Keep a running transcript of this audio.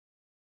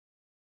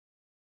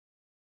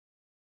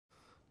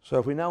So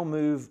if we now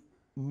move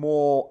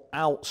more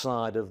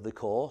outside of the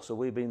core, so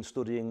we've been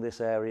studying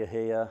this area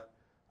here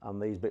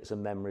and these bits of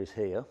memories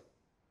here.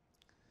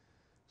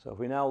 So if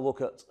we now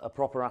look at a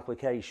proper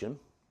application,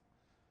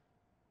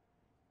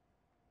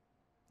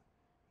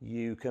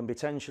 you can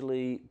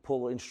potentially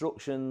pull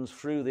instructions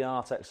through the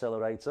ART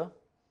accelerator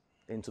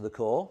into the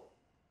core.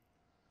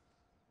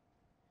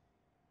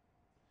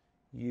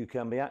 You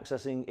can be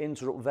accessing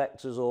interrupt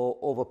vectors or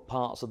other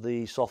parts of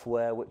the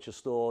software which are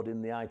stored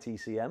in the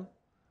ITCM,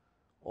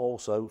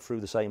 also through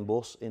the same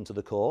bus into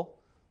the core.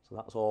 So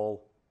that's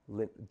all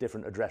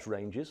different address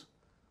ranges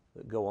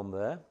that go on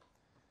there.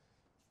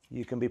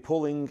 You can be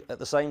pulling at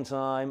the same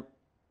time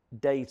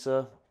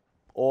data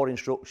or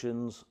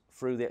instructions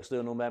through the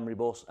external memory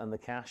bus and the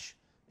cache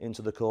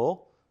into the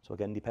core. So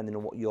again, depending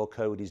on what your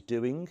code is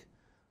doing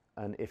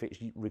and if it's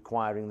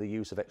requiring the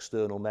use of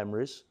external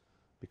memories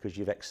because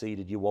you've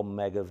exceeded your 1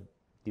 meg of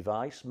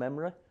device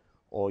memory,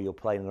 or you're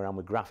playing around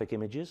with graphic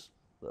images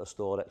that are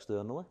stored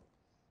externally.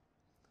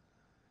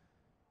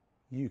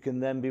 You can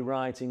then be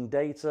writing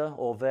data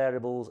or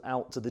variables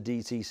out to the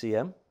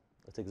DTCM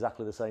at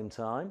exactly the same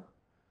time.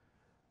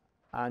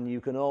 And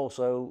you can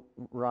also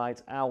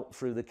write out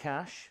through the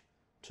cache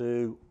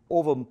to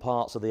other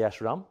parts of the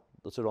SRAM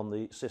that are on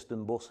the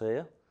system bus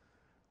here,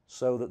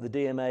 so that the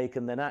DMA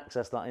can then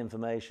access that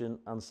information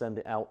and send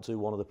it out to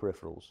one of the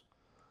peripherals.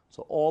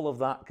 So all of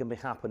that can be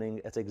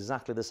happening at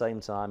exactly the same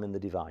time in the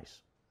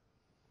device.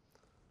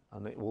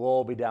 And it will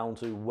all be down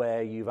to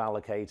where you've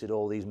allocated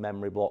all these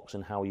memory blocks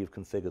and how you've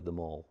configured them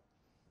all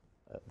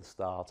at the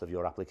start of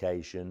your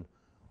application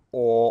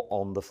or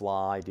on the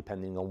fly,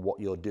 depending on what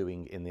you're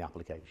doing in the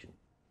application.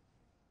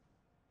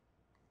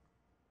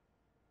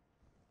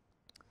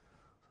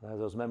 So there's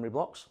those memory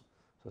blocks.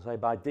 So say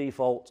by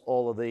default,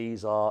 all of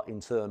these are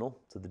internal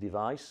to the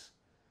device.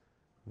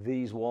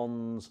 These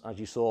ones, as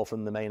you saw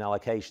from the main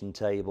allocation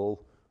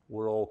table,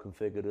 were all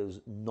configured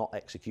as not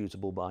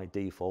executable by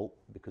default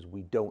because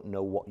we don't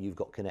know what you've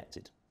got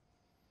connected.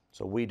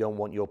 So we don't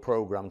want your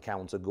program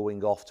counter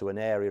going off to an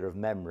area of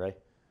memory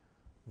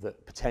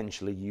that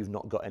potentially you've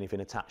not got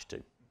anything attached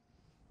to.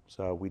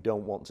 So we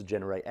don't want to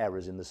generate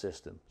errors in the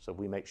system. So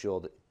we make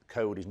sure that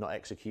code is not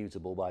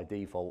executable by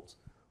default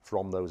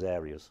from those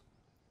areas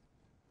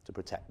to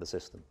protect the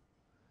system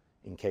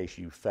in case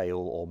you fail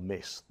or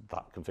miss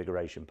that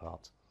configuration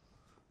part.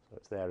 So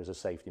it's there as a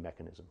safety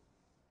mechanism.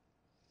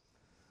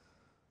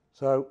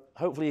 So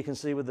hopefully you can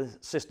see with the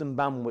system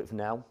bandwidth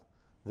now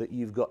that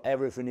you've got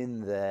everything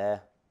in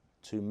there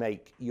to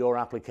make your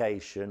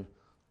application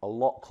a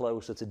lot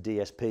closer to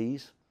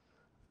DSPs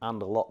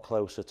and a lot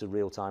closer to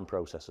real-time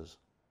processors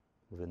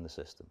within the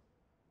system.